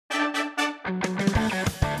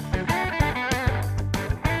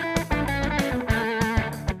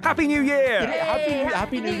Happy New Year!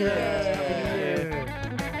 Happy New Year!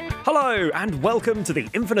 Hello, and welcome to the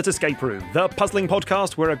Infinite Escape Room, the puzzling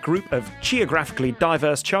podcast where a group of geographically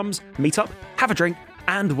diverse chums meet up, have a drink,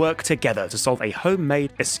 and work together to solve a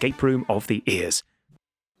homemade escape room of the ears.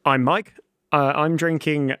 I'm Mike. I'm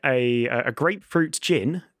drinking a grapefruit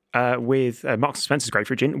gin with Marks & Spencer's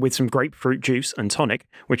grapefruit gin with some grapefruit juice and tonic,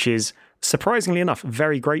 which is, surprisingly enough,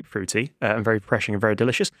 very grapefruity and very refreshing and very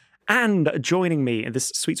delicious. And joining me in this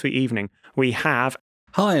sweet, sweet evening, we have...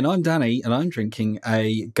 Hi, and I'm Danny, and I'm drinking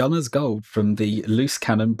a Gunner's Gold from the Loose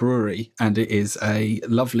Cannon Brewery, and it is a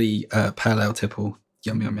lovely pale ale tipple.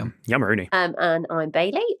 Yum, yum, yum. Yummaroonie. And I'm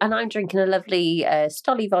Bailey, and I'm drinking a lovely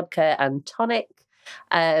Stolly vodka and tonic.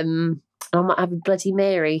 I might have a Bloody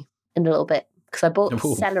Mary in a little bit, because I bought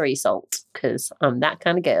celery salt, because I'm that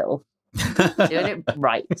kind of girl. Doing it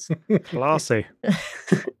right. Classy.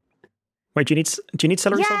 Wait, do you need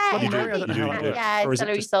celery salt? Yeah,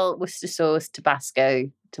 celery salt, Worcester sauce, Tabasco,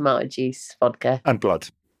 tomato juice, vodka. And blood.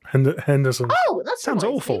 Henderson. Oh, that sounds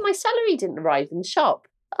awful. My celery didn't arrive in the shop.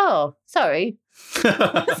 Oh, sorry.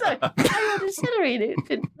 I ordered celery and it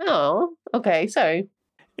didn't. Oh, okay, sorry.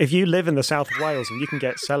 If you live in the south of Wales and you can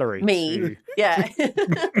get celery to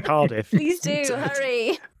Cardiff. Please do,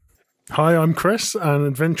 hurry. Hi, I'm Chris, and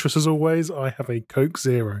adventurous as always, I have a Coke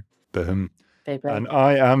Zero. Boom. And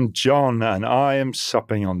I am John, and I am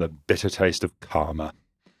supping on the bitter taste of Karma,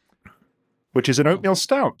 which is an oatmeal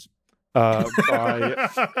stout by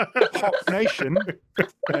Hop Nation.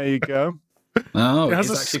 There you go. Oh, it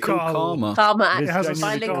has it's a actually skull. called Karma. Karma It has a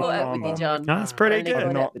finally skull. caught up with you, John. That's pretty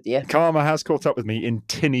good. Karma has caught up with me in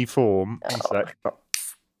tinny form.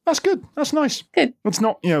 That's good. That's nice. Good. It's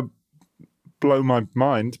not, blow my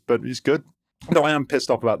mind, but it's good. Though I am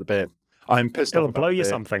pissed off about the beer. I'm pissed off about blow the you beer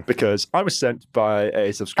something. because I was sent by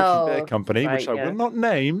a subscription beer company, right, which I will not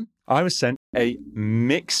name. I was sent a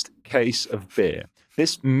mixed case of beer.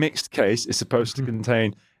 This mixed case is supposed to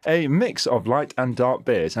contain a mix of light and dark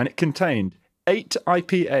beers, and it contained 8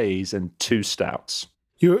 IPAs and 2 stouts.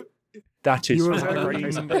 That is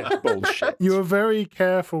bullshit. You were very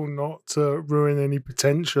careful not to ruin any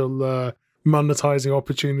potential monetizing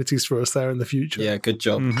opportunities for us there in the future. Yeah, good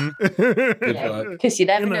job. Good Because you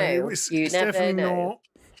never know. It's You never definitely know.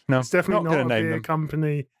 it's definitely not a name beer them.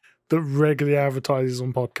 company that regularly advertises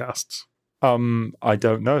on podcasts. I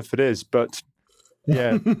don't know if it is, but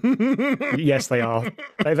yeah. Yes, they are.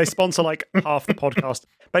 They sponsor like half the podcast.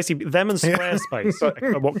 Basically, them and Squarespace.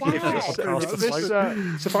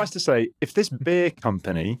 Suffice to say, if this beer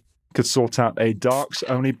company could sort out a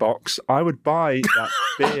darks-only box, I would buy that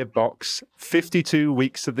beer box 52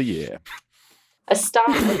 weeks of the year. A start.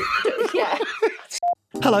 Yeah.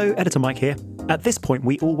 Hello, Editor Mike here. At this point,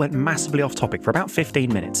 we all went massively off topic for about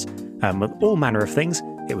 15 minutes. With all manner of things.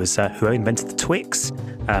 It was who invented the Twix,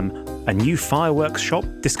 a new fireworks shop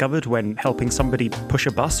discovered when helping somebody push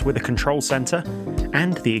a bus with a control centre,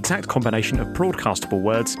 and the exact combination of broadcastable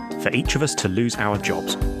words for each of us to lose our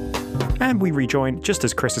jobs. And we rejoin just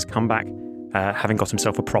as Chris has come back, having got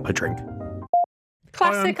himself a proper drink.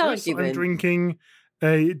 Classic Hi, I'm Chris. I'm argument. drinking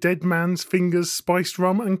a Dead Man's Fingers spiced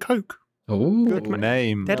rum and Coke. Oh, Good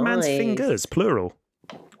name. Dead Man's Nice. Fingers, plural.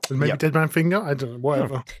 Maybe Dead Man Finger? I don't know,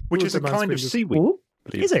 whatever. Which Or is a Dead Man's kind of Fingers. seaweed. Ooh,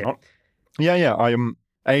 believe is or it? not. Yeah. I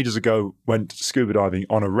ages ago went scuba diving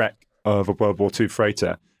on a wreck of a World War II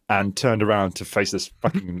freighter and turned around to face this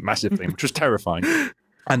fucking massive thing, which was terrifying.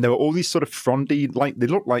 And there were all these sort of frondy, they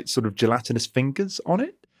look like sort of gelatinous fingers on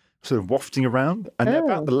it, sort of wafting around, and they're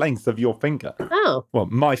about the length of your finger. Oh. Well,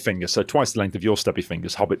 my finger, so twice the length of your stubby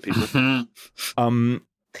fingers, Hobbit people.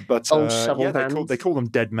 But Old shovel hands. they call them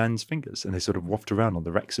dead man's fingers, and they sort of waft around on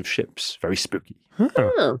the wrecks of ships. Very spooky.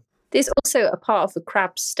 Oh. There's also a part of the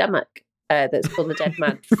crab's stomach that's called the dead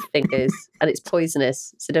man's fingers, and it's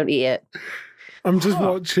poisonous, so don't eat it. I'm just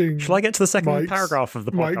watching. Shall I get to the second Mike's- paragraph of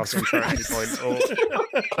the Mike's podcast intro at any point?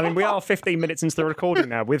 Or, I mean, we are 15 minutes into the recording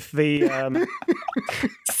now with the...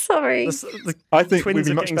 Sorry. I think twins we'd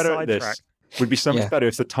be are much getting better at this. sidetracked. Would be so much Yeah. better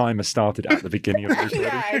if the timer started at the beginning of the recording.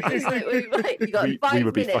 Yeah, just like we got We 5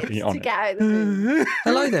 would be minutes fucking on to it. get out of the room.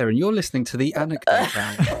 hello there, and you're listening to the Anecdote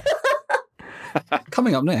Hour.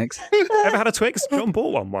 Coming up next. Ever had a Twix? John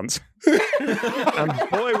bought one once. And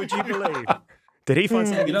boy, would you believe. Did he find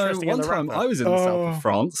something You know, interesting in one the time wrapper? I was in the south of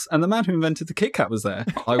France, and the man who invented the Kit Kat was there.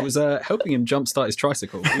 I was helping him jumpstart his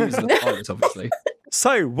tricycle. He was the pilot, obviously.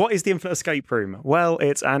 So, what is the Infinite Escape Room? Well,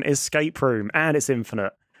 it's an escape room, and it's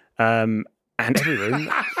infinite. And every room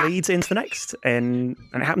leads into the next, and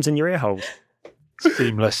it happens in your ear holes.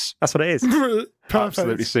 Seamless. That's what it is. Perfect.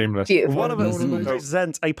 Absolutely seamless. Beautiful. One of us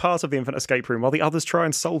presents a part of the Infinite Escape Room while the others try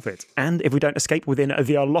and solve it. And if we don't escape within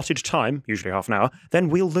the allotted time, usually half an hour, then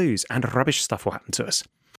we'll lose and rubbish stuff will happen to us.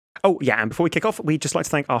 Oh, yeah, and before we kick off, we'd just like to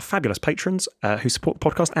thank our fabulous patrons who support the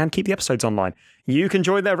podcast and keep the episodes online. You can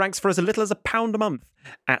join their ranks for as little as £1 a month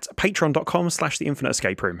at patreon.com/The Infinite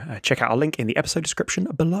Escape Room. Check out our link in the episode description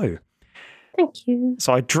below. Thank you.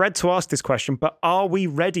 So I dread to ask this question, but are we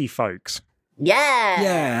ready, folks? Yeah.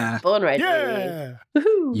 Yeah. Born ready. Yeah.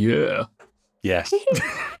 Woohoo. Yeah. Yes.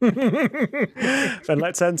 Then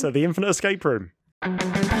let's enter the Infinite Escape Room.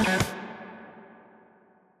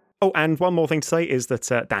 Oh, and one more thing to say is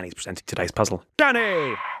that Danny's presenting today's puzzle.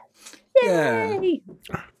 Danny! Yeah. Yay.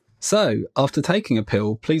 So, after taking a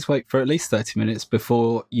pill, please wait for at least 30 minutes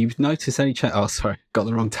before you notice any change. Oh, sorry, got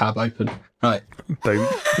the wrong tab open. Right. Boom.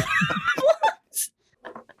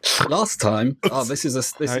 Last time, this is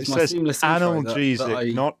my seamless intro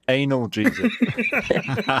analgesic, not analgesic.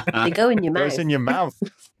 They go in your It goes mouth. in your mouth.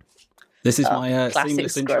 This is my classic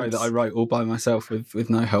seamless intro Scrubs. that I wrote all by myself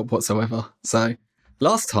with no help whatsoever. So,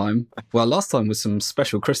 last time was some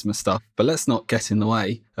special Christmas stuff, but let's not get in the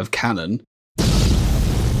way of canon.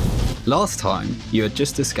 Last time, you had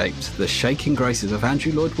just escaped the shaking graces of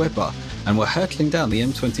Andrew Lloyd Webber and were hurtling down the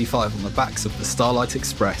M25 on the backs of the Starlight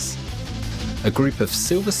Express. A group of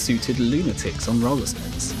silver-suited lunatics on roller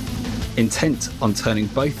skates, intent on turning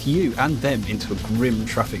both you and them into a grim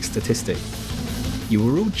traffic statistic. You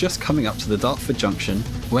were all just coming up to the Dartford Junction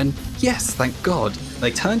when, yes, thank God,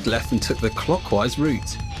 they turned left and took the clockwise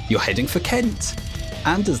route. You're heading for Kent.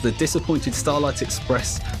 And as the disappointed Starlight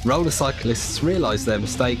Express roller cyclists realise their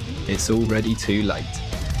mistake, it's already too late.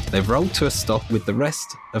 They've rolled to a stop with the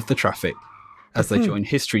rest of the traffic as they join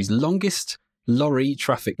history's longest lorry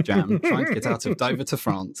traffic jam trying to get out of Dover to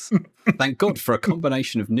France. Thank God for a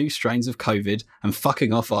combination of new strains of COVID and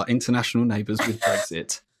fucking off our international neighbours with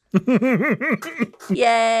Brexit.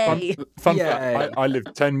 Yay. Fun Yay. fact, I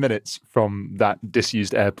lived 10 minutes from that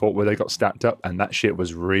disused airport where they got stacked up, and that shit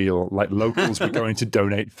was real. Like, locals were going to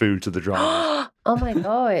donate food to the drivers. Oh my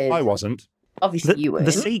God. I wasn't. Obviously you were.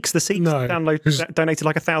 The Sikhs No. donated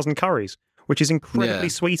like 1,000 curries, which is incredibly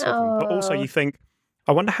sweet of them. But also you think,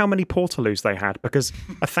 I wonder how many portaloos they had, because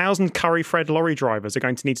 1,000 curry-fed lorry drivers are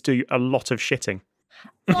going to need to do a lot of shitting.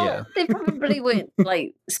 Yeah. They probably weren't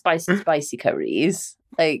like spicy curries.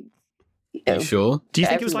 Like, you know. You sure? Do you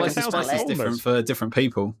think it was like Everyone's 1,000 Spice is different almost? for different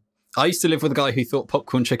people. I used to live with a guy who thought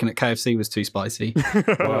popcorn chicken at KFC was too spicy.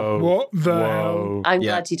 Whoa. What the Whoa. I'm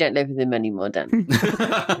Yeah. glad you don't live with him anymore, Dan.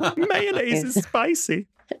 Mayonnaise is spicy.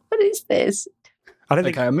 What is this? I don't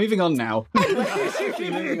think... Okay, I'm moving on now.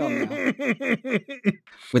 Moving on now.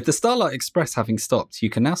 With the Starlight Express having stopped, you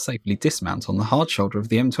can now safely dismount on the hard shoulder of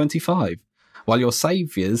the M25, while your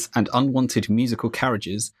saviours and unwanted musical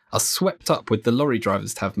carriages are swept up with the lorry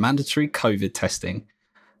drivers to have mandatory COVID testing.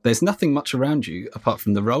 There's nothing much around you apart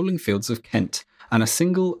from the rolling fields of Kent and a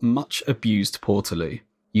single much-abused portaloo.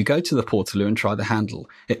 You go to the portaloo and try the handle.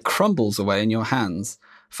 It crumbles away in your hands.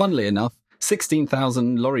 Funnily enough,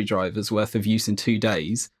 16,000 lorry drivers worth of use in 2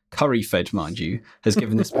 days, curry-fed, mind you, has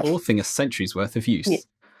given this poor thing a century's worth of use. Yeah.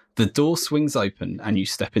 The door swings open and you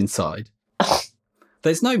step inside.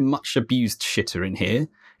 There's no much abused shitter in here.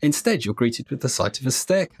 Instead, you're greeted with the sight of a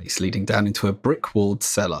staircase leading down into a brick-walled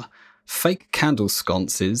cellar. Fake candle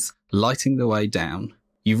sconces lighting the way down.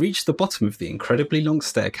 You reach the bottom of the incredibly long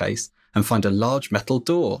staircase and find a large metal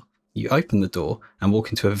door. You open the door and walk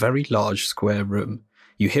into a very large square room.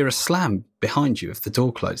 You hear a slam behind you of the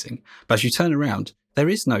door closing, but as you turn around, there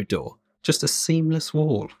is no door, just a seamless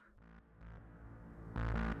wall.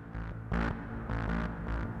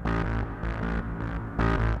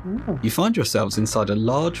 You find yourselves inside a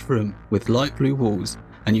large room with light blue walls,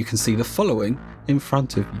 and you can see the following in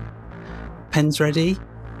front of you. Pens ready?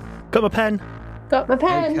 Got my pen. Got my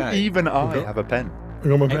pen. Okay. Even I have a pen. I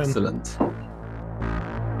got my pen. Excellent.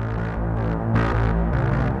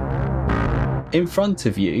 In front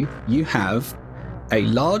of you, you have a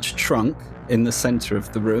large trunk in the centre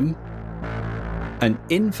of the room, an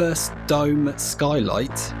inverse dome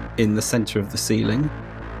skylight in the centre of the ceiling,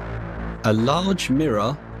 a large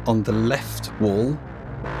mirror on the left wall,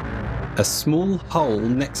 a small hole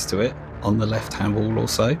next to it on the left-hand wall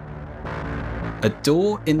also, a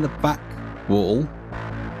door in the back wall,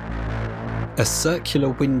 a circular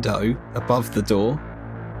window above the door,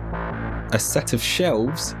 a set of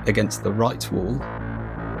shelves against the right wall,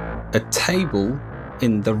 a table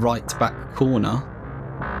in the right back corner,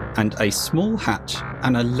 and a small hatch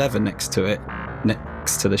and a lever next to it,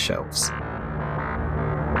 next to the shelves.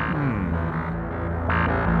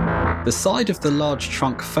 The side of the large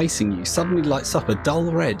trunk facing you suddenly lights up a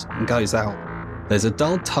dull red and goes out. There's a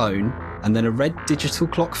dull tone, and then a red digital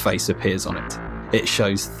clock face appears on it. It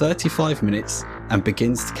shows 35 minutes and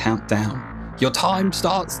begins to count down. Your time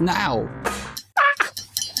starts now.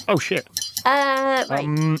 Oh, shit. Right.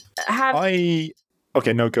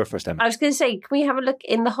 Okay, no, go first, Emma. I was going to say, can we have a look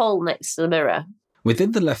in the hole next to the mirror?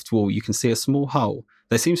 Within the left wall, you can see a small hole.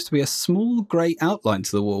 There seems to be a small grey outline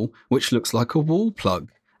to the wall, which looks like a wall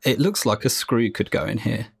plug. It looks like a screw could go in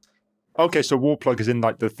here. Okay, so wall plug is in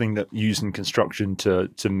like the thing that used in construction to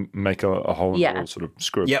make a hole in the wall, sort of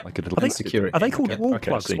screw up like a little security. Are they called wall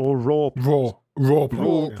plugs or raw? Raw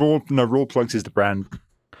plugs is the brand.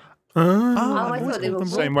 I thought they were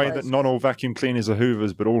Same way that not all vacuum cleaners are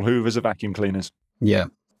Hoovers, but all Hoovers are vacuum cleaners. Yeah.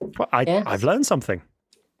 Well, I've learned something.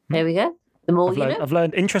 There we go. The more you know. I've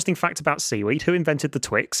learned interesting facts about seaweed. Who invented the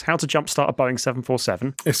Twix? How to jumpstart a Boeing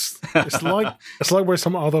 747. It's like we're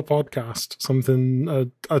some other podcast, something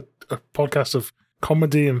a podcast of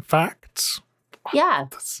comedy and facts. Yeah.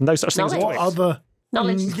 No such thing as a Knowledge. Twix. What other?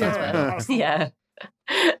 Knowledge is buzzword. Yeah.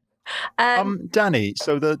 Danny,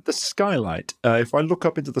 so the skylight, if I look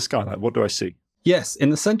up into the skylight, what do I see? Yes, in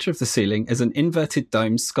the centre of the ceiling is an inverted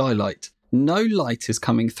dome skylight. No light is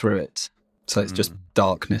coming through it, so it's just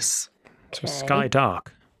darkness. So sky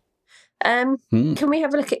dark. Can we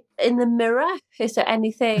have a look in the mirror? Is there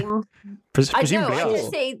anything? Presumably, I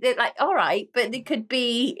just say that, like, all right, but it could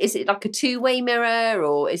be. Is it like a two-way mirror,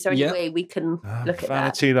 or is there any way we can look at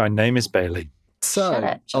that? Vanity, thy name is Bailey.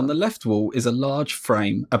 So, on the left wall is a large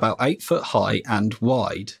frame about 8 foot high and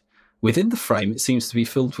wide. Within the frame, it seems to be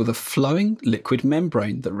filled with a flowing liquid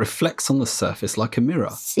membrane that reflects on the surface like a mirror.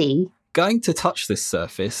 See? Going to touch this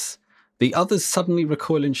surface, the others suddenly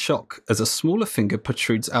recoil in shock as a smaller finger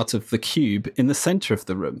protrudes out of the cube in the centre of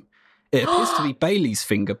the room. It appears to be Bailey's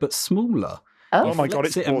finger, but smaller. Oh my God,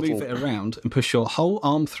 it's it and move it around and push your whole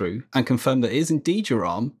arm through and confirm that it is indeed your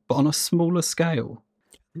arm, but on a smaller scale.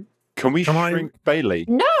 Can we shrink Bailey?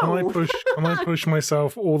 No. Can I push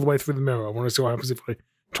myself all the way through the mirror? I want to see what happens if I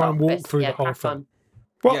try and walk through the whole thing.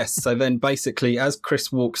 Yes, so then basically as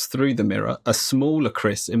Chris walks through the mirror, a smaller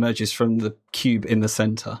Chris emerges from the cube in the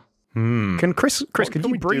centre. Can Chris, What can can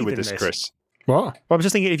you we breathe do with in this, Chris? What? Well, I'm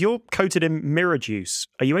just thinking, if you're coated in mirror juice,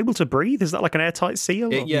 are you able to breathe? Is that like an airtight seal?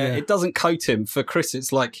 It doesn't coat him. For Chris,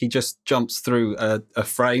 it's like he just jumps through a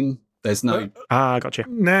frame. There's no... gotcha.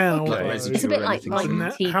 Now, It's a bit like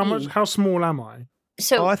TV. How small am I?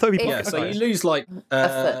 So I thought so you lose like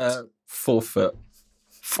 4 foot.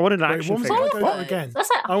 I wanted an action figure. Again. That's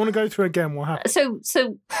like, I want to go through again. What happened?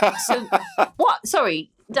 So what? Sorry,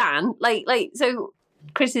 Dan. So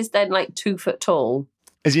Chris is then like 2 foot tall.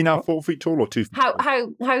 Is he now 4 feet tall or 2 feet tall?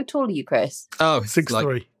 How tall are you, Chris? Oh,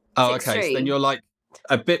 6'3". Oh, okay. So then you're like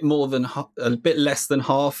a bit less than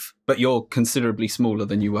half, but you're considerably smaller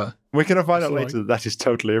than you were. We're going to find out later that is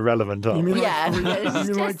totally irrelevant, aren't we? You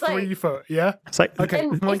mean like 3 foot? Yeah. Okay.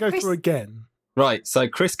 Can I go through again? Right. So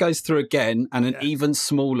Chris goes through again, and an even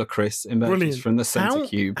smaller Chris emerges from the centre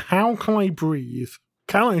cube. How can I breathe?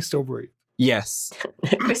 Can I still breathe? Yes.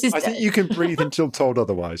 Chris is I think you can breathe until told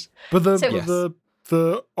otherwise. But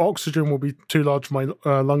the oxygen will be too large for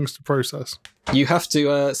my lungs to process. You have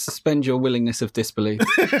to suspend your willingness of disbelief.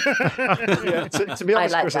 To be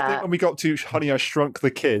honest, like Chris, I think that. when we got to Honey, I Shrunk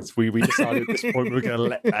the Kids, we decided at this point we were going to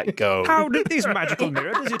let that go. How did this magical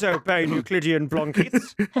mirror, does it obey Euclidean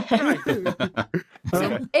bronchitis?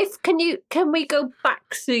 Can we go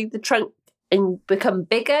back through the trunk and become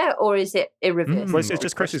bigger, or is it irreversible? Well, it's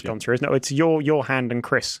just Chris has gone through, isn't it? It's your hand and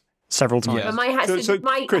Chris several times. Yeah. My hand, So,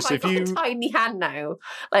 Chris, I've got a tiny hand now.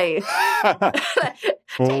 Like,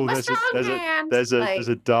 take my strong hand. there's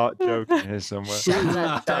a dark joke in here somewhere.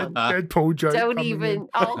 Deadpool joke. Don't coming even. in.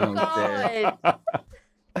 Oh God.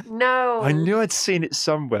 No. I knew I'd seen it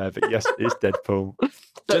somewhere, but yes, it is Deadpool.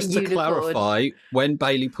 Just to clarify, when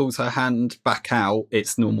Bailey pulls her hand back out,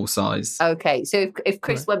 it's normal size. Okay, so if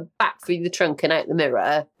Chris went back through the trunk and out the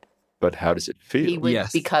mirror, But how does it feel? he would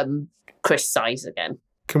become Chris size again.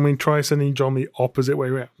 Can we try sending John the opposite way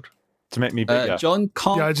round? To make me bigger. John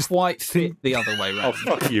can't Yeah, I just quite fit the other way Oh, round.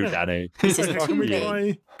 fuck you, Danny. This is Can too we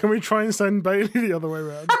big. try and send Bailey the other way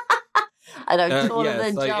round? And I'm taller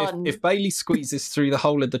than so John. if Bailey squeezes through the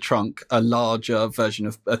hole of the trunk, a larger version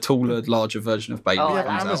of larger version of Bailey Oh, comes out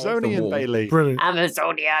of the Amazonian wall. Bailey. Brilliant.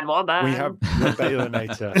 Amazonian woman. We have the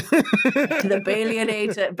Bailinator. the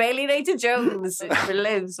Baileynator Jones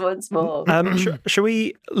lives once more. Shall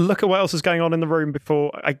we look at what else is going on in the room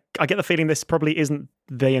before? I get the feeling this probably isn't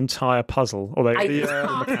the entire puzzle. Although I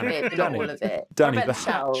part of it, but not all of it. Danny, What the about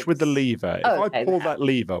hatch shelves? with the lever. If Oh, I okay, pull the that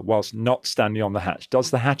lever whilst not standing on the hatch,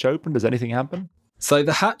 does the hatch open? Does anything happen? So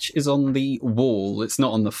the hatch is on the wall. It's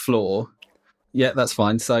not on the floor. Yeah, that's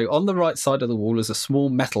fine. So on the right side of the wall is a small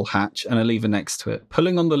metal hatch and a lever next to it.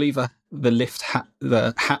 Pulling on the lever,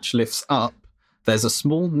 the hatch lifts up. There's a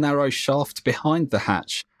small narrow shaft behind the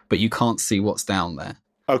hatch, but you can't see what's down there.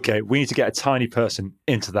 Okay, we need to get a tiny person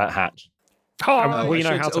into that hatch. Oh, we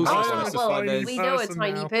know how to also manage that. specify well, there's- we know a person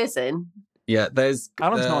tiny now. person. Yeah, there's...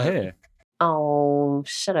 Alan's not here. Oh,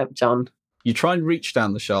 shut up, John. You try and reach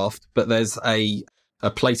down the shaft, but there's a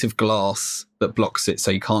plate of glass that blocks it,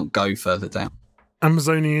 so you can't go further down.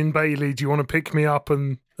 Amazonian Bailey, do you want to pick me up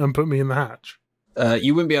and put me in the hatch?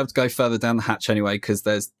 You wouldn't be able to go further down the hatch anyway, because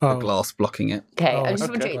there's the Oh. glass blocking it. Okay, Oh, I'm just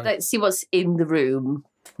okay. wondering, let's see what's in the room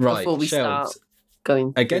Right, before we shelves. start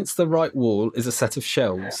going. Against the right wall is a set of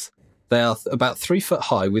shelves. They are about 3 foot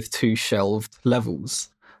high with 2 shelved levels.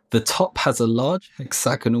 The top has a large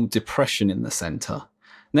hexagonal depression in the centre.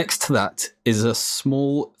 Next to that is a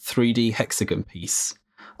small 3D hexagon piece.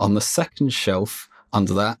 On the second shelf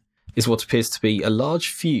under that is what appears to be a large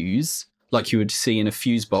fuse, like you would see in a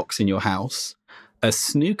fuse box in your house, a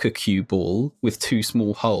snooker cue ball with 2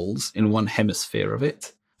 small holes in one hemisphere of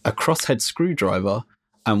it, a crosshead screwdriver,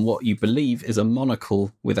 and what you believe is a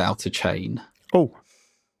monocle without a chain. Oh,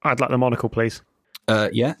 I'd like the monocle, please.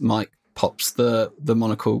 Yeah, Mike pops the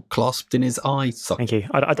monocle clasped in his eye socket. Thank you.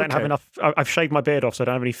 I don't have Okay. enough. I've shaved my beard off, so I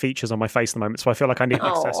don't have any features on my face at the moment, so I feel like I need an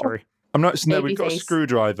Oh. accessory. I'm noticing that we've got a Babyface.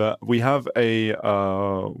 screwdriver. We have a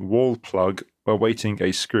wall plug. We're waiting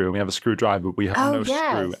a screw. We have a screwdriver. We have no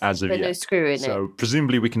screw as of but yet. no screw in So it.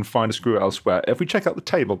 presumably we can find a screw elsewhere. If we check out the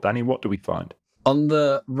table, Danny, what do we find? On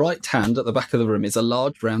the right hand at the back of the room is a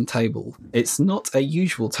large round table. It's not a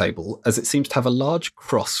usual table, as it seems to have a large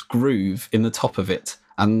cross groove in the top of it,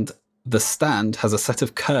 and the stand has a set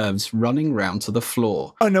of curves running round to the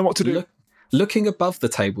floor. I know what to do. Looking above the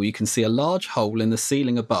table, you can see a large hole in the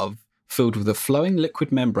ceiling above, filled with a flowing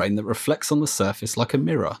liquid membrane that reflects on the surface like a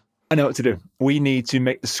mirror. I know what to do. We need to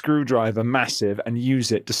make the screwdriver massive and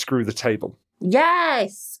use it to screw the table.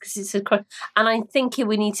 Yes, because it's a and I'm thinking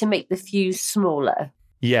we need to make the fuse smaller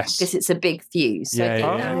Yes. because it's a big fuse. So Yeah, I think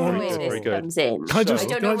yeah, that's yeah. where Very this good. comes in. Can I just, I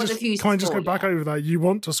don't can know I what just, the fuse can I is just for go back yet. over that? You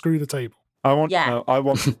want to screw the table. I want. Yeah. No, I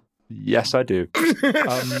want. Yes, I do. Chris.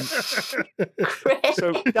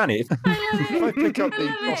 So, Danny, if I pick up the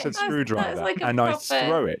love it. crosshead That's screwdriver like a and I proper-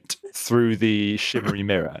 throw it through the shimmery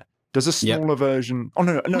mirror, does a Yep. smaller version? Oh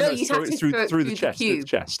no, you'd throw have it to through throw it through the through the chest. Through the cube.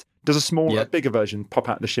 chest. Does a smaller, Yep. bigger version pop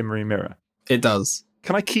out the shimmery mirror? It does.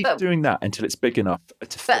 Can I keep But- doing that until it's big enough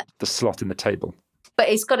to fit the slot in the table? But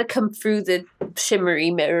it's got to come through the shimmery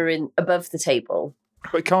mirror in above the table.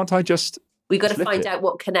 But can't I just We got to Lift find it. out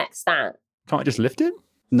what connects that. lift it?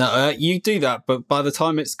 No, you do that, but by the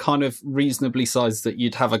time it's kind of reasonably sized that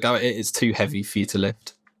you'd have a go at it, it's too heavy for you to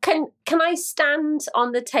lift. Can I stand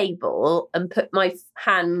on the table and put my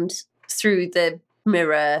hand through the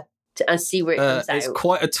mirror and see where it comes It's out?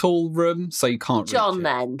 quite a tall room, so you can't John, reach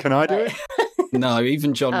then. Can I do it? it. No,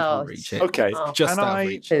 even John Oh, can't reach it. Okay. Oh. Just Can out I- of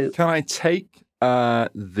reach. Who? Can I take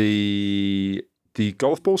the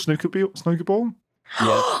golf ball, snooker ball,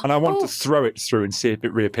 Yeah. and I want Oh. to throw it through and see if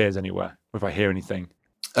it reappears anywhere, if I hear anything.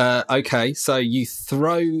 Okay, so you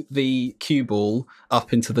throw the cue ball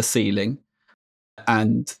up into the ceiling,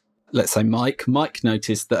 and let's say Mike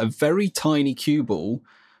noticed that a very tiny cue ball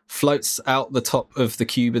floats out the top of the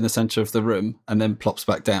cube in the center of the room and then plops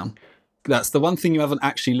back down. That's the one thing you haven't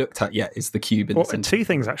actually looked at yet is the cube in Well, the center. two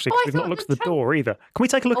things actually, Oh, 'cause I we've not thought looked at the the door either. Can we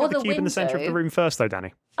take a look Or at the the cube in the centre of the window. room first, though,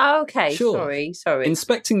 Danny? Oh, okay, Sure. sorry.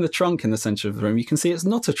 Inspecting the trunk in the centre of the room, you can see it's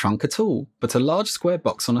not a trunk at all, but a large square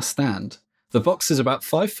box on a stand. The box is about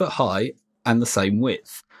 5 foot high and the same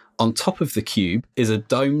width. On top of the cube is a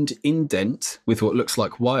domed indent with what looks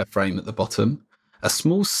like wireframe at the bottom, a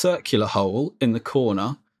small circular hole in the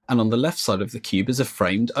corner, and on the left side of the cube is a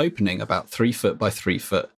framed opening about 3 foot by 3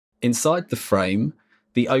 foot. Inside the frame,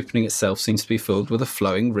 the opening itself seems to be filled with a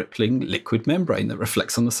flowing, rippling liquid membrane that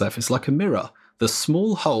reflects on the surface like a mirror. The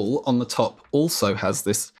small hole on the top also has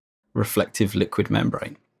this reflective liquid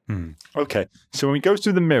membrane. Okay, so when we go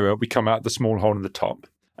through the mirror, we come out the small hole in the top,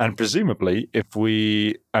 and presumably, if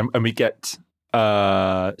we and we get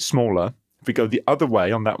smaller, if we go the other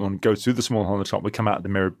way on that one, go through the small hole in the top, we come out the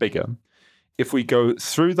mirror bigger. If we go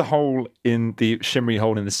through the hole in the shimmery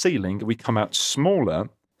hole in the ceiling, we come out smaller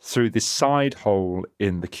through the side hole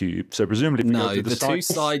in the cube. So presumably, if we go No, through the the two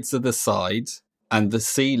side, sides are the side, and the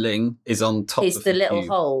ceiling is on top Is of the little cube.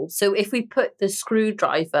 hole. So if we put the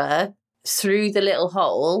screwdriver through the little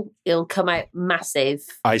hole, it'll come out massive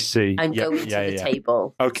I see, and Yep, go into yeah, the yeah.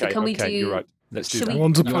 table. Okay, so can we okay, do, you're right. Let's do should that. we I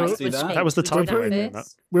want to You put- want to do that? That was the We time do we were doing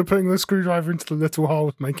first? We're putting the screwdriver into the little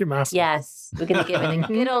hole to make it massive. Yes, we're going to give it a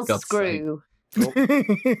good old God's screw.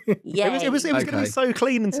 Yeah. It was going to be so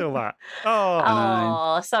clean until that. Oh,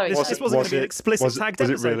 Oh, sorry. this wasn't going to be an explicit tagged was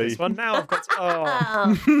it episode. really? This one. Now I've got.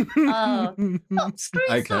 Oh.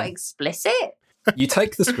 Screw's not explicit. You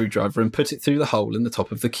take the screwdriver and put it through the hole in the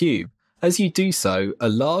top of the cube. As you do so, a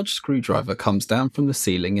large screwdriver comes down from the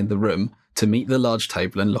ceiling in the room to meet the large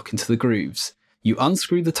table and lock into the grooves. You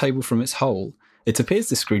unscrew the table from its hole. It appears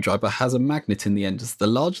this screwdriver has a magnet in the end as the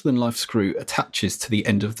larger-than-life screw attaches to the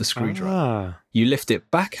end of the screwdriver. You lift it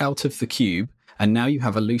back out of the cube, and now you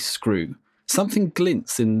have a loose screw. Something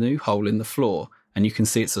glints in the new hole in the floor, and you can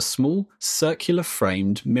see it's a small,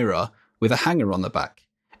 circular-framed mirror with a hanger on the back.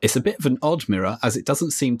 It's a bit of an odd mirror, as it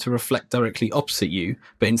doesn't seem to reflect directly opposite you,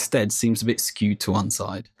 but instead seems a bit skewed to one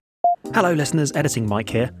side. Hello, listeners. Editing Mike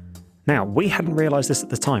here. Now, we hadn't realised this at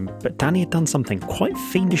the time, but Danny had done something quite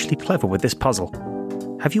fiendishly clever with this puzzle.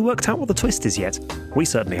 Have you worked out what the twist is yet? We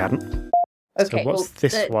certainly hadn't. Okay, So what's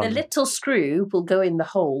this one? The little screw will go in the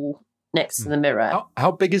hole next to the mirror.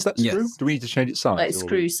 How big is that screw? Yes. Do we need to change its size? Like or-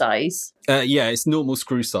 screw size. Yeah, it's normal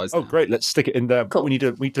screw size. Oh, now. great. Let's stick it in there. Cool. We need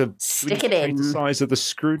to Stick it change in. the size of the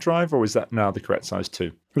screwdriver, or is that now the correct size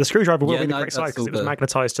too? The screwdriver will Yeah, be the no, correct size that's because it was all the-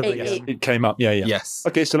 magnetised to the. It- It came up. Yeah. Yes.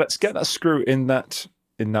 Okay, so let's get that screw in that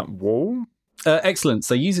wall. Excellent.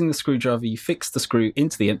 So using the screwdriver, you fix the screw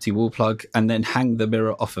into the empty wall plug and then hang the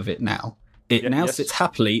mirror off of it now. It now yes. sits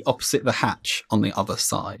happily opposite the hatch on the other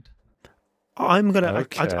side. I'm going to.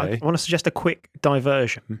 Okay. I want to suggest a quick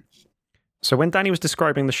diversion. So when Danny was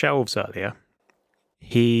describing the shelves earlier,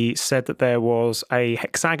 he said that there was a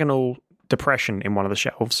hexagonal depression in one of the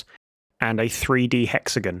shelves and a 3D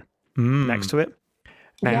hexagon next to it.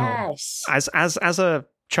 Now, Yes. as a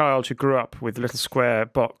child who grew up with little square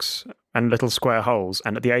box and little square holes,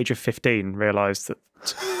 and at the age of 15 realised that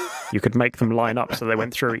you could make them line up so they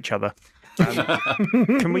went through each other.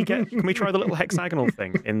 Can we try the little hexagonal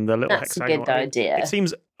thing in the little That's a hexagonal? good idea. It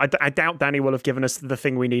seems I doubt Danny will have given us the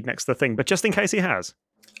thing we need next to the thing, but just in case he has.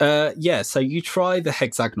 Yeah, so you try the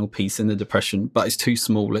hexagonal piece in the depression, but it's too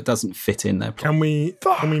small. It doesn't fit in there. Can we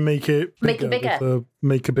make it Make it bigger. with the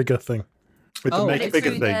make a bigger thing? With the Oh. make it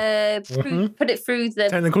bigger thing. Put it through the,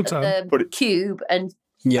 Technical term. the Put it- cube and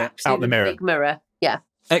Yeah, through out the mirror. big mirror. Yeah.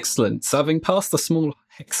 excellent. So having passed the small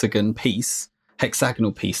hexagonal piece,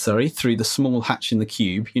 through the small hatch in the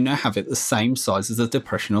cube, you now have it the same size as the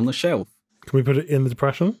depression on the shelf. Can we put it in the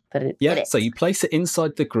depression? Put it. Yeah, put it. so you place it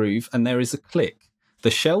inside the groove and there is a click.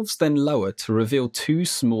 The shelves then lower to reveal two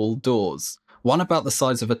small doors, one about the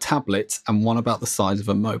size of a tablet and one about the size of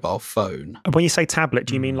a mobile phone. When you say tablet,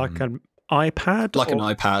 do you mean like an iPad? Like an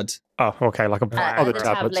or- iPad. Oh, okay, like a Other the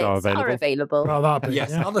tablets are available. Oh, that big, Yes,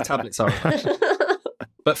 yeah. other tablets are available.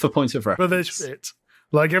 But for point of But reference. they're shit.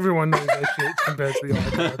 Like everyone knows they're shit compared to the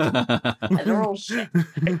iPad. And they're all shit.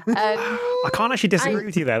 I can't actually disagree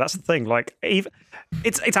with you there. That's the thing. Like, even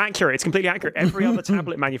it's accurate. It's completely accurate. Every other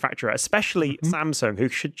tablet manufacturer, especially Samsung, who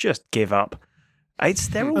should just give up,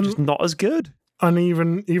 they're all just not as good. And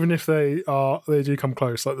even if they do come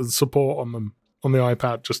close, like the support on them on the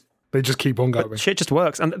iPad, they just keep on going. But shit just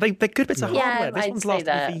works, and they're good bits of Yeah, hardware. This I'd one's say lasted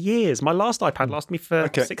me that. for years. My last iPad lasted me for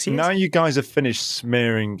Okay, 6 years. now you guys have finished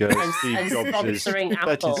smearing Steve and Jobs' sponsoring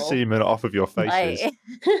fetid Apple. semen off of your faces.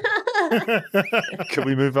 Like, Can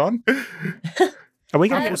we move on? Are we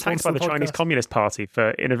going to Yeah, get attacked thanks by for the the Chinese podcast. Communist Party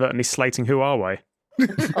for inadvertently slating Huawei?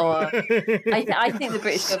 or I think the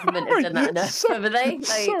British government have done that enough, haven't they? Like,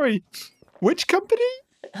 Sorry, which company?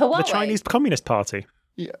 Huawei. The Chinese Communist Party.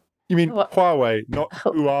 You mean What? Huawei, not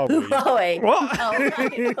Huawei? Huawei. What? Oh,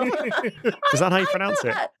 right. Is that how you pronounce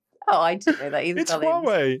it? Oh, I didn't know that either. It's Colin.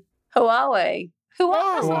 Huawei. Huawei.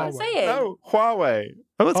 Huawei. That's what I'm Huawei. saying. No, Huawei.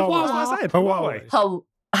 Oh, that's Oh, what wow. I said. Huawei. Huawei.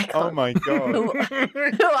 I can't. Oh my god.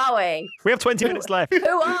 Huawei. We have 20 minutes left.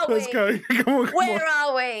 Who are we? Let's go. Come on. Where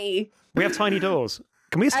are we? We have tiny doors.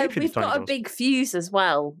 Can we escape through We've these tiny got a doors? big fuse as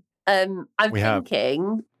well. I'm We have.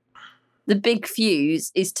 thinking the big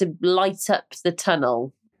fuse is to light up the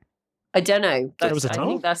tunnel. I don't know. There was a I tunnel?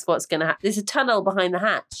 think that's what's going to happen. There's a tunnel behind the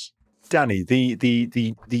hatch. Danny,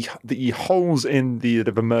 the holes in that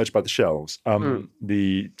have emerged by the shelves,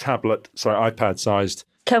 the iPad-sized,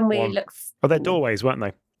 Can we One. look? Oh, they're doorways, weren't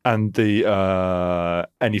they? and the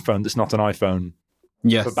any phone that's not an iPhone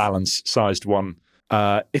Yes. for balance-sized one.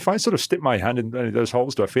 If I sort of stick my hand in any of those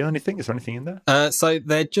holes, do I feel anything? Is there anything in there? So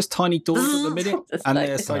they're just tiny doors at the minute, It's and like-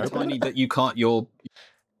 they're so tiny that your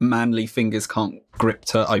manly fingers can't grip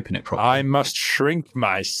to open it properly. I must shrink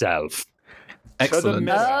myself. Excellent.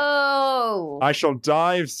 mirror. Oh, I shall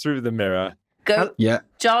dive through the mirror Go. Yeah.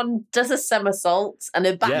 John does a somersault and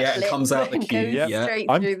a backflip Yeah, it comes out the and cube, goes yeah. straight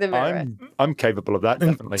through the mirror. I'm capable of that,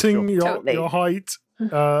 definitely. Ting Sure. your, your height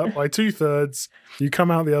by 2/3. You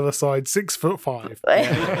come out the other side 6'5".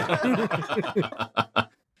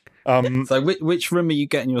 So which room are you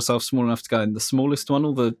getting yourself small enough to go in? The smallest one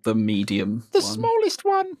or the medium The one? smallest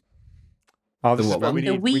one. Oh, this The is what where one? we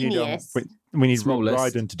The need, we need, weeniest. we need Smallest.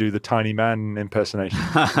 Ryden to do the tiny man impersonation. Is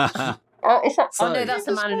that, So- no, that's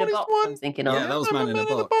the man in a box I'm thinking of. Yeah, that was Man in a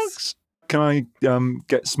Box. Can I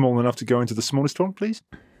get small enough to go into the smallest one, please?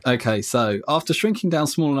 Okay, so after shrinking down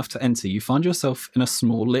small enough to enter, you find yourself in a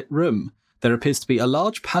small lit room. There appears to be a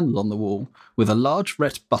large panel on the wall with a large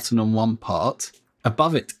red button on one part.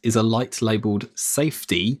 Above it is a light labelled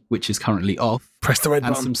safety, which is currently off, Press the red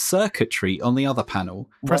and button. some circuitry on the other panel.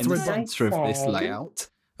 Press In the the red button. centre of this layout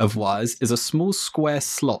of wires is a small square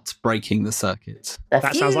slot breaking the circuit.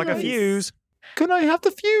 That sounds like a fuse. Can I have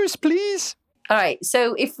the fuse, please? All right,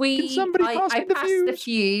 so if Can we, somebody I pass me the pass the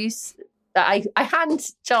fuse. I hand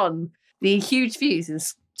John the huge fuse and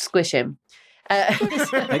squish him.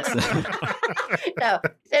 Excellent. No,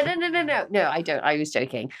 I don't. I was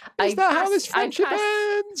joking. Is that how this I friendship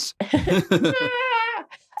pass- ends?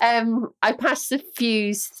 I pass the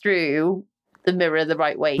fuse through the mirror the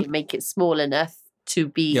right way and make it small enough to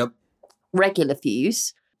be Yep. regular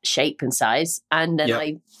fuse shape and size, and then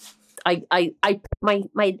Yep. I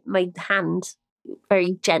put my hand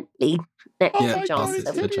very gently next Oh Yeah, to my John. pass it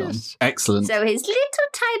God, to it's John. hideous. Excellent. So his little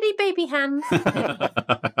tiny baby hand.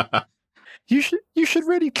 You should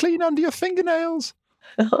really clean under your fingernails.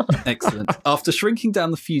 Excellent. After shrinking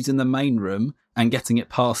down the fuse in the main room and getting it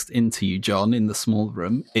passed into you, John, in the small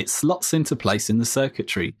room, it slots into place in the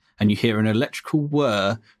circuitry and you hear an electrical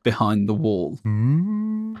whir behind the wall.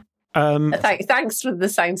 Thanks for the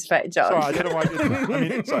sound effect, John. Sorry, I don't know why I did that. I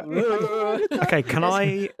mean, it's like, Okay, can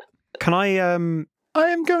I I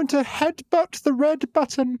am going to headbutt the red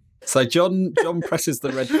button. So John presses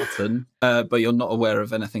the red button, but you're not aware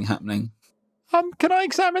of anything happening. Can I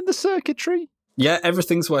examine the circuitry? Yeah,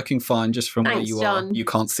 everything's working fine just from where Thanks, you John. are. You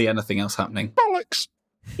can't see anything else happening. Bollocks.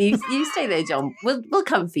 You stay there, John. We'll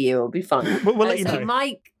come for you. It'll be fun. We'll let you So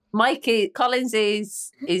know. Collins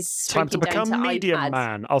is Time to shrinking down become to medium iPad.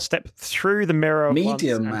 man. I'll step through the mirror once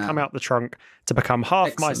Medium and man. come out the trunk to become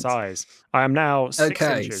half my Excellent. size. I am now 6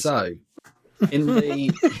 Okay, inches. so in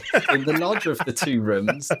the larger of the two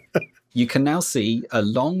rooms, you can now see a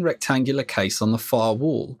long rectangular case on the far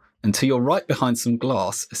wall, and to your right behind some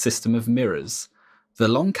glass, a system of mirrors. The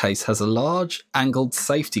long case has a large angled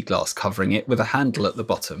safety glass covering it with a handle at the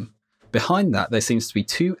bottom. Behind that, there seems to be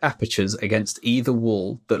two apertures against either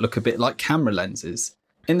wall that look a bit like camera lenses.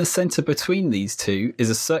 In the centre between these two is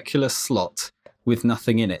a circular slot with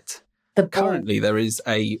nothing in it. The ball. Currently, there is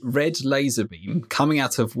a red laser beam coming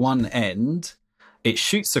out of one end. It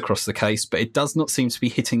shoots across the case, but it does not seem to be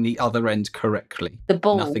hitting the other end correctly. The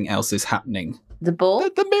ball. Nothing else is happening. The ball.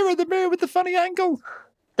 The mirror with the funny angle.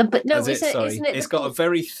 No, As isn't it? It's the got a ball?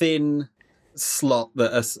 very thin slot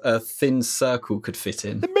that a thin circle could fit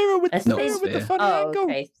in. The mirror with, A the, mirror thin- with the funny Oh, angle.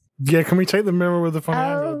 Yeah, okay. can we take the mirror with the funny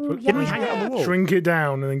angle? Oh, Put- yeah. hang it on the wall? Shrink it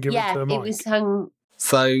down and then give it Yeah, to Mike. it was hung.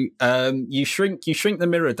 So you shrink the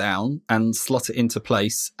mirror down and slot it into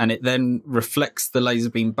place, and it then reflects the laser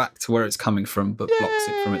beam back to where it's coming from, but blocks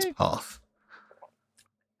it from its path.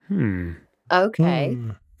 Okay.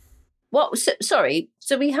 Hmm. What? Sorry.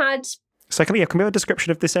 So we had. So can we have a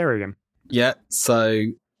description of this area again? Yeah, so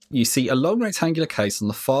you see a long rectangular case on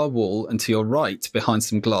the far wall, and to your right, behind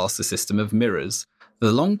some glass, a system of mirrors.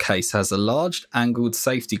 The long case has a large angled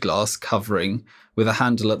safety glass covering with a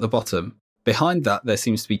handle at the bottom. Behind that, there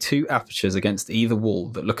seems to be two apertures against either wall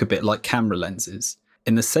that look a bit like camera lenses.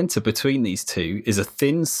 In the centre between these two is a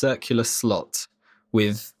thin circular slot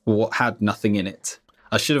with what had nothing in it.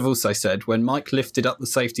 I should have also said, when Mike lifted up the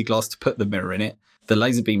safety glass to put the mirror in it, the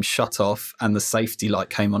laser beam shut off and the safety light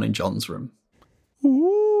came on in John's room.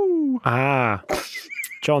 Ooh. Ah,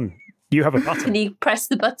 John, you have a Can button. you press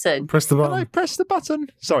the button? Press the Can I button. press the button?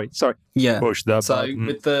 Sorry. Yeah. Push the So button.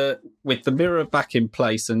 with the mirror back in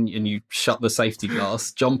place and you shut the safety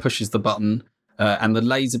glass, John pushes the button and the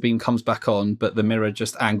laser beam comes back on, but the mirror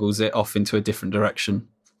just angles it off into a different direction.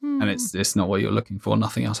 And it's not what you're looking for.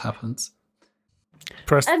 Nothing else happens.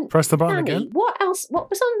 Press the button Danny, again. what else? What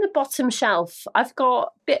was on the bottom shelf? I've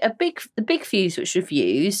got the big fuse which we've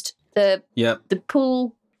used. The Yep.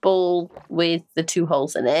 pool ball with the two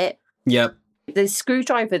holes in it. Yep. The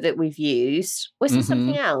screwdriver that we've used. Was there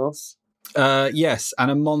something else? Yes, and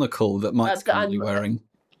a monocle that Mike's But currently wearing.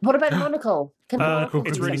 What about the monocle? Can the monocle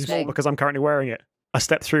It's do really something? small because I'm currently wearing it. I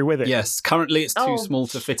step through with it. Yes, currently it's too small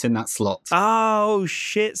to fit in that slot. Oh,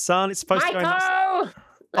 shit, son. It's supposed to go in that.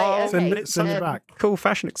 Right, Send it back. Cool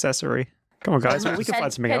fashion accessory. Come on, guys. We can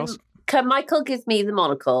find something else. Can Michael give me the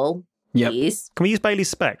monocle, please? Can we use Bailey's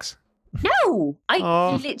specs? No,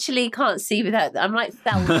 I literally can't see without them. I'm like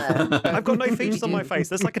Thelma. I've got no features on my face.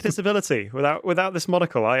 That's like a disability. Without this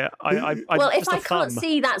monocle, I well, if I can't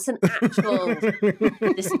see, that's an actual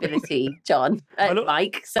disability, John.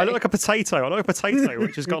 Mike. So. I look like a potato. I look like a potato,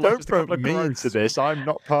 which has got like just a couple of growths. To this. I'm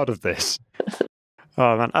not part of this.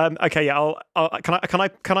 Oh man. Okay. Yeah.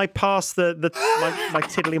 Can I pass my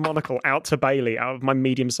tiddly monocle out to Bailey out of my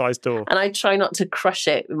medium-sized door? And I try not to crush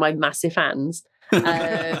it with my massive hands.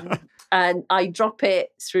 And I drop it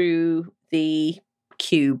through the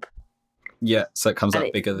cube. Yeah, so it comes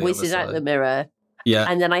out bigger. Whizzes out the mirror. Yeah.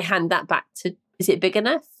 And then I hand that back to. Is it big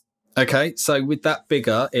enough? Okay, so with that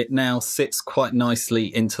bigger, it now sits quite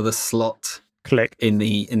nicely into the slot. Click in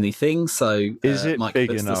the thing. So is it Mike big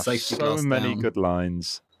puts enough? The safety So glass many down. good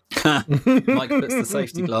lines. Mike puts the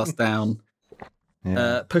safety glass down.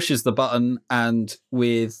 Pushes the button, and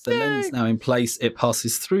with the lens now in place, it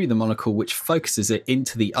passes through the monocle, which focuses it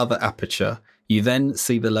into the other aperture. You then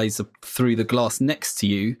see the laser through the glass next to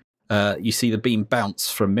you. You see the beam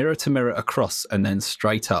bounce from mirror to mirror across and then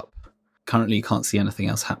straight up. Currently, you can't see anything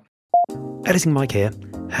else happening. Editing Mike here.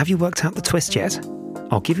 Have you worked out the twist yet?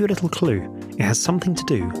 I'll give you a little clue. It has something to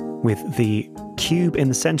do with the cube in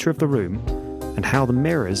the centre of the room and how the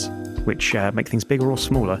mirrors, which make things bigger or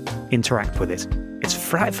smaller, interact with it. It's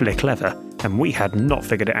frightfully clever, and we had not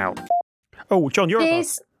figured it out. Oh, John, you're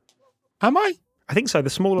above. Am I? I think the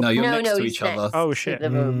smaller... No, you're next to each other. Oh, shit.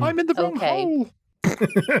 I'm in the wrong hole.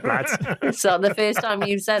 Lads. It's not the first time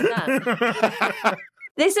you've said that.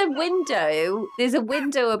 There's a window. There's a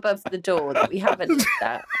window above the door that we haven't looked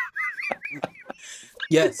at.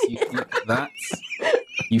 Yes, you can look at that.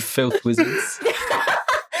 You filth wizards.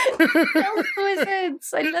 Filth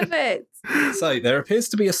wizards. I love it. So there appears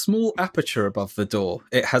to be a small aperture above the door.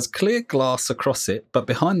 It has clear glass across it, but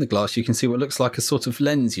behind the glass you can see what looks like a sort of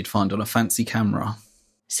lens you'd find on a fancy camera.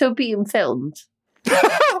 So being filmed.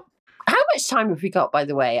 How much time have we got, by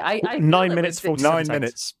the way? I 9 minutes, 47 9 seconds.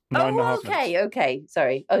 minutes. 9.5 minutes. Okay.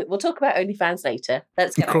 Sorry. We'll talk about OnlyFans later.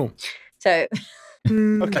 Let's go. Cool. So...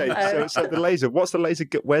 Okay, so the laser. What's the laser?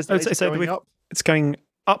 Where's the laser going up? It's going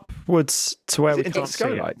upwards to where we into can't the see it.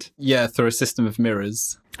 skylight. Yeah, through a system of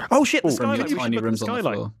mirrors. Oh shit! The From your skylight. tiny rooms on the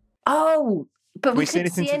floor. Oh, but we see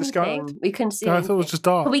couldn't anything see through the skylight? anything. We couldn't see I anything. thought it was just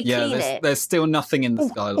dark. Can we Yeah, clean it? there's still nothing in the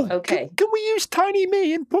skylight. Okay. Can we use Tiny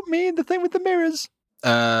Me and put me in the thing with the mirrors?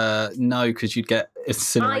 No, because you'd get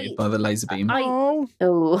incinerated by the laser beam.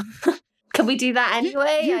 Oh. Can we do that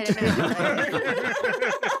anyway? I don't know.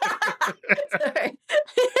 Sorry.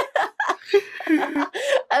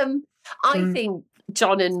 I think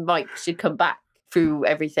John and Mike should come back through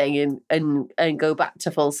everything and go back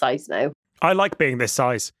to full size now. I like being this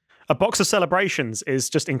size. A box of celebrations is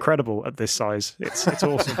just incredible at this size. It's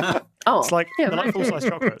awesome. It's like full size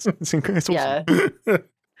chocolates. It's awesome. Yeah.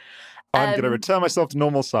 I'm going to return myself to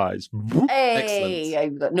normal size. Hey, Excellent.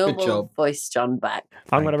 I've got Good normal job. voice John back.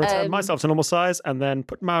 I'm going to return myself to normal size and then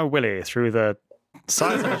put my willy through the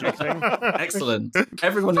size magic thing. Excellent.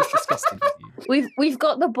 Everyone is disgusted with you. We've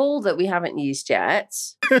got the ball that we haven't used yet.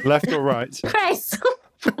 Left or right? Chris.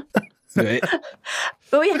 Good.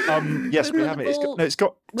 But we Yes, we have it. It's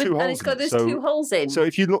got two holes. And it's got those so, two holes in. So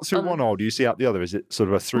if you look through one hole, do you see out the other? Is it sort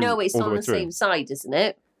of a through? No, it's all the on way the through? same side, isn't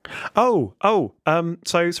it?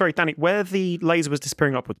 So sorry, Danny, where the laser was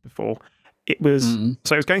disappearing upwards before, it was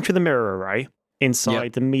so it was going through the mirror array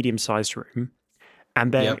inside the medium-sized room,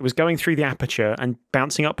 and then it was going through the aperture and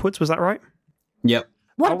bouncing upwards. Was that right? Yep.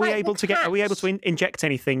 Are we able to inject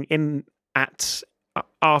anything in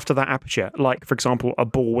after that aperture, like for example a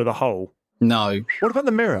ball with a hole? No. What about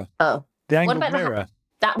the mirror? Oh, The angled about the mirror.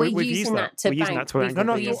 That we're We've using used that to We're using bounce. that to angle.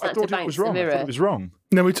 No, We used I that thought to it was bounce the wrong. I thought mirror. it was wrong.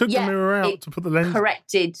 No, we took the Yeah, mirror out it to put the lens.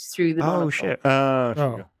 corrected through the Oh monocle. shit!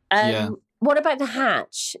 Oh. Yeah. What about the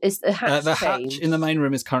hatch? Is the hatch The changed? hatch in the main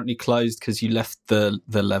room is currently closed because you left the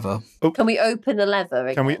lever. Can we open the lever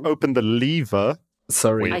again? Can we open the lever?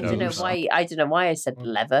 Sorry. I don't know why I said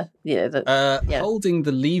lever. Holding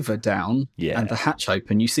the lever down and the hatch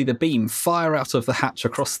open, you see the beam fire out of the hatch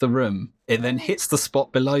across the room. It then hits the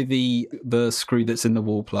spot below the screw that's in the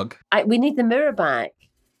wall plug. We need the mirror back.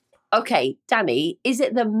 Okay, Danny, is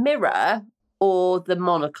it the mirror or the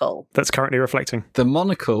monocle? That's currently reflecting. The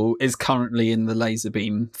monocle is currently in the laser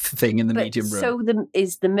beam thing in the medium room. So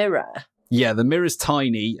is the mirror. Yeah, the mirror's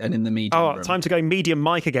tiny and in the medium room. Time to go medium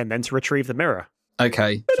mic again then to retrieve the mirror.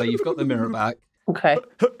 Okay, so you've got the mirror back. Okay.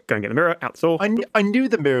 Go and get the mirror out the door. I knew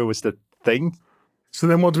the mirror was the thing. So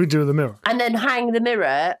then what do we do with the mirror? And then hang the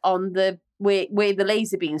mirror on the where the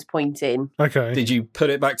laser beam's pointing. Okay. Did you put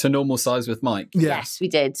it back to normal size with Mike? Yes, we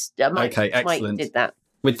did. Okay, excellent. Mike did that.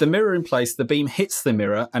 With the mirror in place, the beam hits the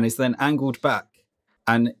mirror and is then angled back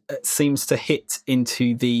and it seems to hit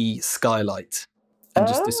into the skylight and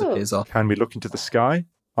just disappears off. Can we look into the sky?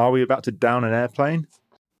 Are we about to down an airplane?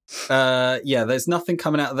 Yeah, there's nothing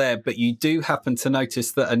coming out of there, but you do happen to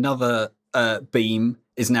notice that another beam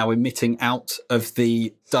is now emitting out of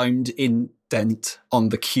the domed indent on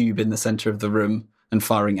the cube in the centre of the room and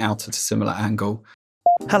firing out at a similar angle.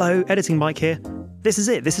 Hello, Editing Mike here. This is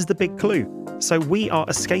it. This is the big clue. So we are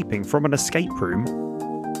escaping from an escape room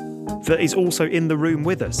that is also in the room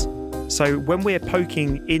with us. So when we're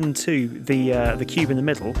poking into the cube in the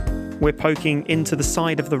middle, we're poking into the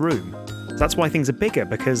side of the room. That's why things are bigger,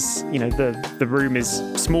 because, you know, the room is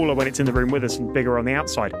smaller when it's in the room with us and bigger on the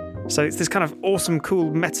outside. So it's this kind of awesome,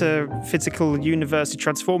 cool, metaphysical, university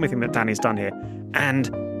transforming thing that Danny's done here. And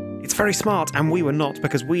it's very smart, and we were not,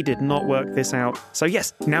 because we did not work this out. So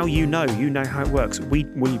yes, now you know how it works. We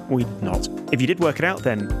did not. If you did work it out,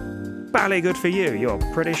 then bally good for you. You're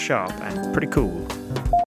pretty sharp and pretty cool.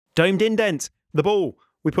 Domed indent, the ball.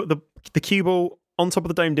 We put the cue ball on top of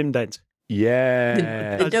the domed indent.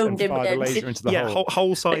 Yeah. The domed And fire the indent. laser into the hole.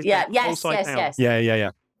 Whole size. Yeah, whole yes, side yes, down. yes.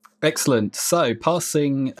 Yeah. Excellent. So,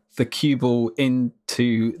 passing the cue ball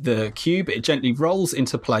into the cube, it gently rolls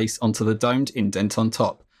into place onto the domed indent on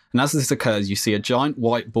top. And as this occurs, you see a giant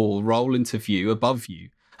white ball roll into view above you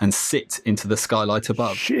and sit into the skylight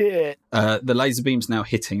above. Shit. The laser beam's now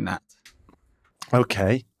hitting that.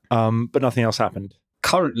 Okay. But nothing else happened.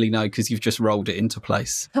 Currently, no, because you've just rolled it into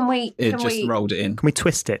place. It just rolled it in. Can we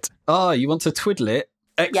twist it? You want to twiddle it?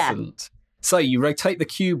 Excellent. Yeah. So you rotate the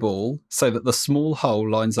cue ball so that the small hole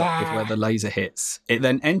lines up with where the laser hits. It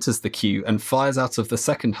then enters the cue and fires out of the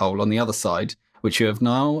second hole on the other side, which you have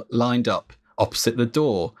now lined up opposite the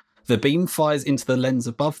door. The beam fires into the lens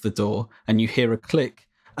above the door, and you hear a click,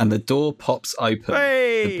 and the door pops open.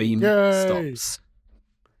 Hey! The beam Yay! stops.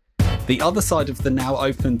 The other side of the now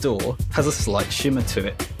open door has a slight shimmer to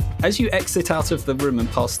it. As you exit out of the room and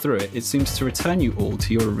pass through it, it seems to return you all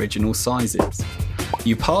to your original sizes.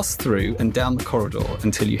 You pass through and down the corridor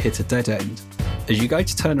until you hit a dead end. As you go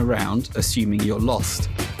to turn around, assuming you're lost,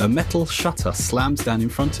 a metal shutter slams down in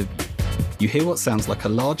front of you. You hear what sounds like a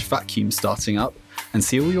large vacuum starting up and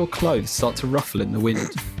see all your clothes start to ruffle in the wind.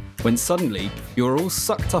 When suddenly, you're all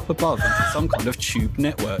sucked up above into some kind of tube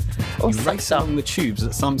network. You race along the tubes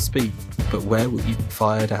at some speed, but where will you be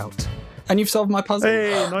fired out? And you've solved my puzzle.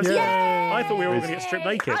 Hey, nice. Yay! I thought we were all going to get stripped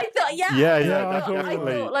naked. I thought,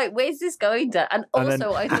 definitely. I thought, like, where's this going to? And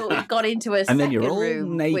also, I thought we'd gone into a And then you're second all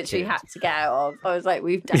room, naked. which we had to get out of. I was like,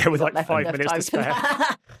 we've with like left 5 enough minutes time to for spare.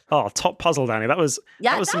 that. Oh, top puzzle, Danny. That was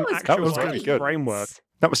some was actual really good. framework.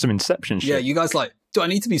 That was some Inception shit. Yeah, you guys like, do I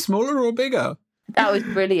need to be smaller or bigger? That was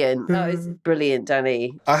brilliant. That was brilliant,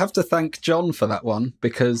 Danny. I have to thank John for that one,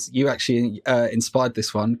 because you actually inspired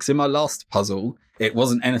this one. Because in my last puzzle, it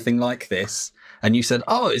wasn't anything like this. And you said,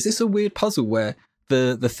 oh, is this a weird puzzle where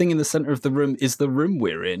the thing in the centre of the room is the room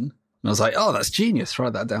we're in? And I was like, oh, that's genius.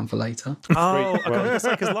 Write that down for later. Oh, because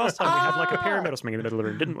last time we had like a pyramid or something in the middle of the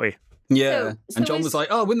room, didn't we? Yeah. So and John was like,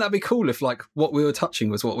 oh, wouldn't that be cool if like what we were touching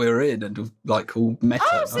was what we were in and like all meta?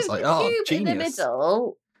 Oh, And so I was like, the oh, cube genius. in the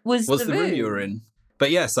middle was the room you were in. But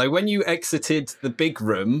yeah, so when you exited the big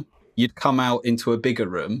room, you'd come out into a bigger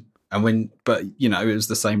room. But you know, it was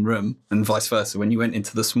the same room, and vice versa. When you went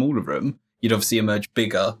into the smaller room, you'd obviously emerge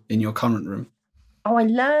bigger in your current room. Oh, I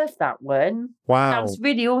love that one. Wow. That was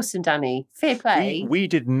really awesome, Danny. Fair play. We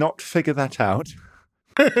did not figure that out.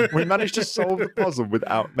 We managed to solve the puzzle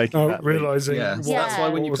without making that leap. realizing. Yeah, so that's why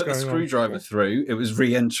when you what put the was going on. screwdriver through, it was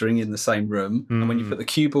re-entering in the same room. And when you put the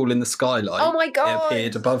cue ball in the skylight, Oh my it God.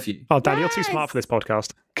 appeared above you. Oh, Danny, you're too Yes. smart for this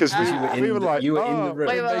podcast. Because in we were the- like, you were in the room.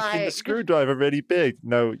 we're We were making the like- screwdriver really big.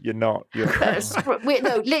 No, you're not. You're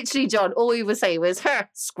No, literally, John, all we were saying was,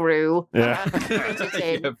 screw. Yeah. Put it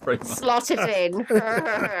in. Yeah, pretty much. Slot it in.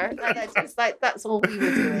 That's just like, that's all we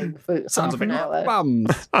were doing for Sounds half a an bit hour.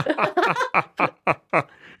 bums.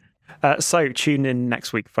 So tune in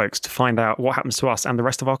next week, folks, to find out what happens to us and the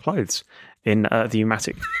rest of our clothes in the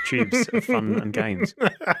pneumatic tubes of fun and games.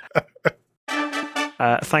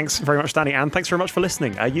 Thanks very much, Danny, and thanks very much for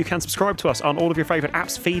listening. You can subscribe to us on all of your favourite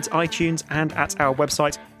apps, feeds, iTunes, and at our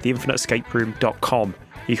website, theinfiniteescaperoom.com.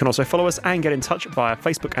 You can also follow us and get in touch via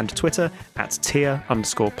Facebook and Twitter at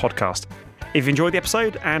tier_podcast. If you enjoyed the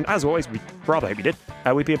episode, and as always, we rather hope you did,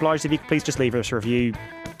 we'd be obliged if you could please just leave us a review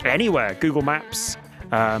anywhere. Google Maps,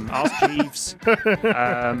 Ask Jeeves,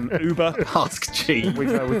 Uber. Ask Jeeves.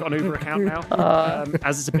 We've got an Uber account now,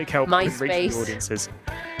 as it's a big help in reaching the audiences.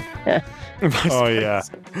 Oh, yeah.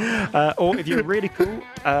 Or if you're really cool,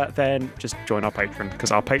 then just join our Patreon,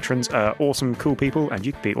 because our patrons are awesome, cool people, and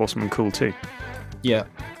you can be awesome and cool too. Yeah.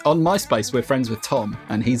 On MySpace, we're friends with Tom,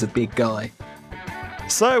 and he's a big guy.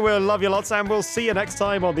 So we'll love you lots, and we'll see you next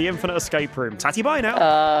time on the Infinite Escape Room. Tatty bye now.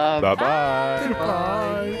 Bye-bye.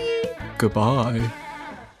 Bye. Goodbye.